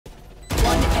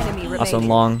remaining. Awesome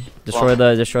long. Destroy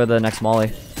the next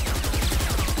molly.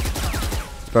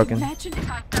 It's broken.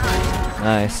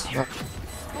 Nice.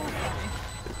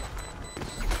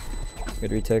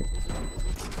 Good retake.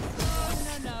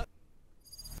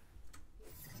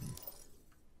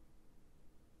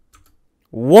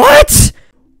 What?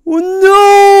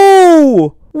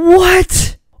 No!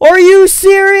 What? Are you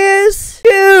serious?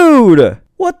 Dude!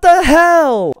 What the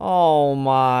hell? Oh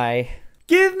my.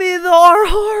 Give me the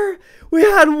RR! We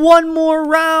had one more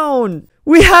round!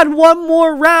 We had one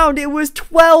more round! It was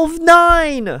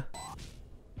 12-9!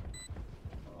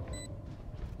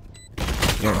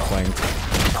 You're flanked.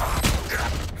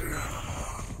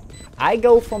 I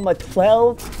go from a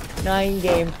 12-9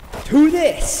 game to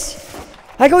this!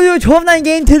 I go to a 12-9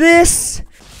 game to this!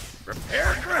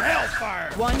 Prepare for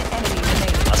hellfire! One enemy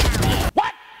remaining.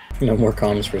 What? No more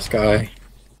comms for Sky.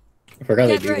 I forgot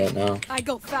they do that now. I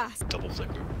go fast. Double click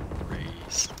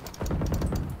raise.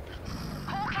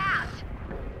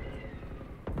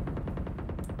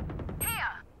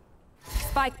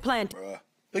 Spike plant. Bruh,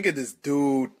 look at this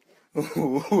dude.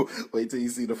 Wait till you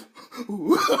see the.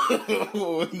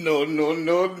 No, no,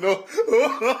 no, no.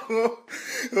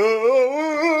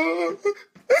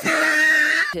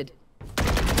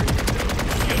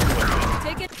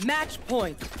 Take it. Match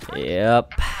point.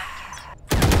 Yep.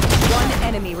 One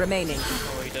enemy remaining.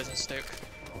 Oh, he doesn't stick.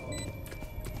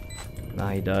 Nah,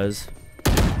 he does.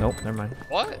 Nope, never mind.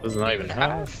 What? It was not even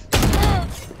half. I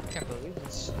can't believe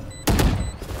this.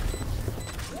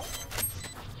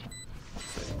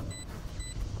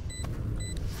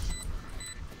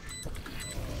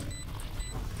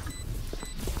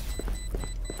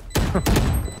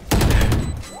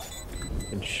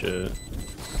 Good shit.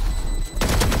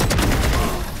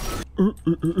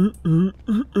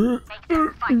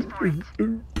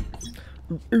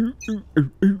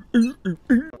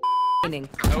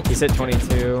 He's hit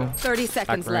 22. 30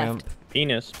 seconds Back ramp. left.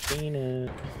 Penis. Penis.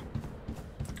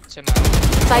 It's in my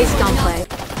Face gunplay.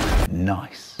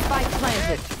 Nice. Spike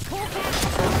planted.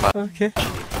 Okay.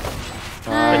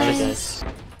 Bitches.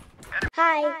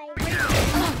 Hi.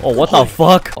 Oh, what the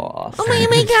fuck? Aw, Oh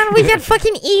my god, we got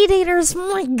fucking eat-eaters.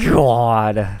 My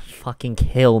god. Fucking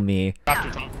kill me.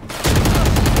 One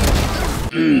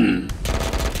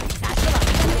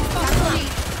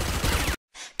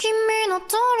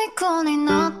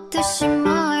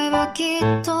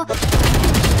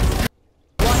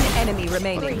enemy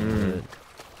remaining.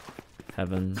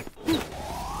 Heaven.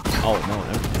 Oh, no.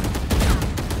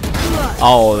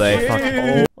 Oh, they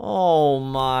fucking. Oh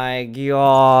my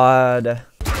god.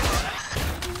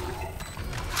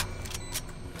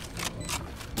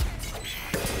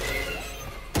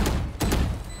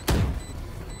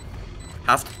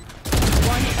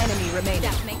 One enemy remaining.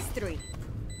 That makes 3.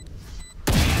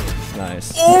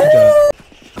 Nice.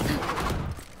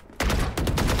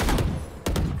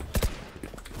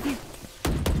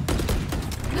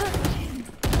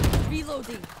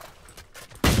 Reloading.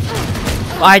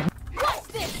 I. What's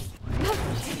this?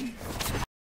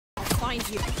 Find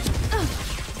you.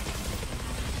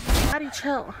 How do you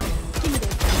chill?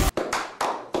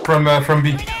 From B.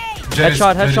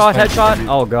 Headshot, headshot, headshot.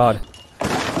 Oh god.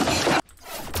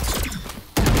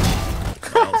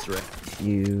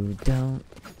 You don't.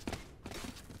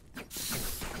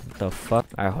 What the fuck?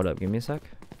 Alright, hold up. Give me a sec.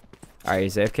 Alright,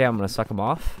 he's AFK. I'm gonna suck him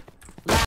off.